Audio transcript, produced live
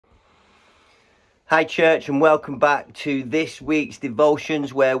Hi church, and welcome back to this week's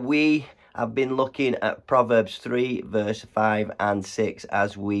devotions, where we have been looking at Proverbs 3 verse 5 and 6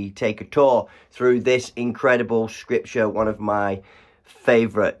 as we take a tour through this incredible scripture, one of my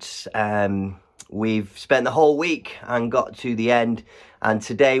favourites. We've spent the whole week and got to the end, and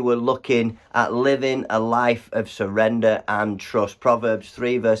today we're looking at living a life of surrender and trust. Proverbs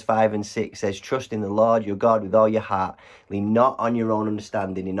 3 verse 5 and 6 says, "Trust in the Lord your God with all your heart. Lean not on your own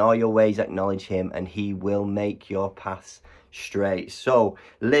understanding. In all your ways acknowledge him, and he will make your paths straight." So,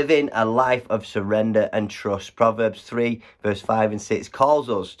 living a life of surrender and trust. Proverbs 3 verse 5 and 6 calls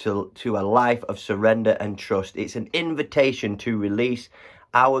us to a life of surrender and trust. It's an invitation to release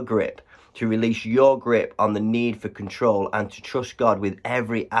our grip, to release your grip on the need for control, and to trust God with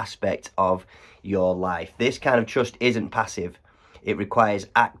every aspect of your life. This kind of trust isn't passive. It requires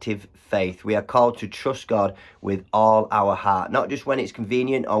active faith. We are called to trust God with all our heart, not just when it's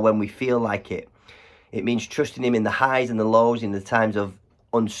convenient or when we feel like it. It means trusting him in the highs and the lows, in the times of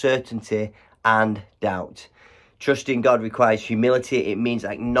uncertainty and doubt. Trusting God requires humility. It means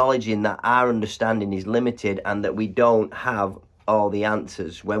acknowledging that our understanding is limited and that we don't have all the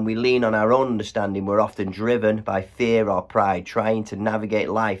answers. When we lean on our own understanding, we're often driven by fear or pride, trying to navigate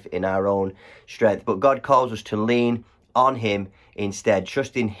life in our own strength. But God calls us to lean on him instead,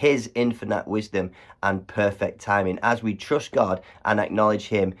 trusting his infinite wisdom and perfect timing. As we trust God and acknowledge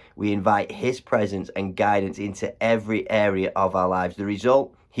him, we invite his presence and guidance into every area of our lives. The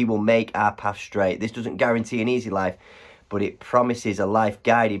result, he will make our path straight. This doesn't guarantee an easy life, but it promises a life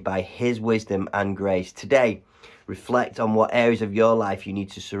guided by his wisdom and grace. Today, reflect on what areas of your life you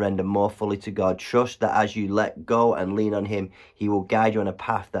need to surrender more fully to God. Trust that as you let go and lean on him, he will guide you on a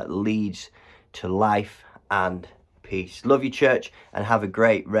path that leads to life and peace. Love you, church, and have a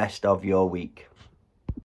great rest of your week.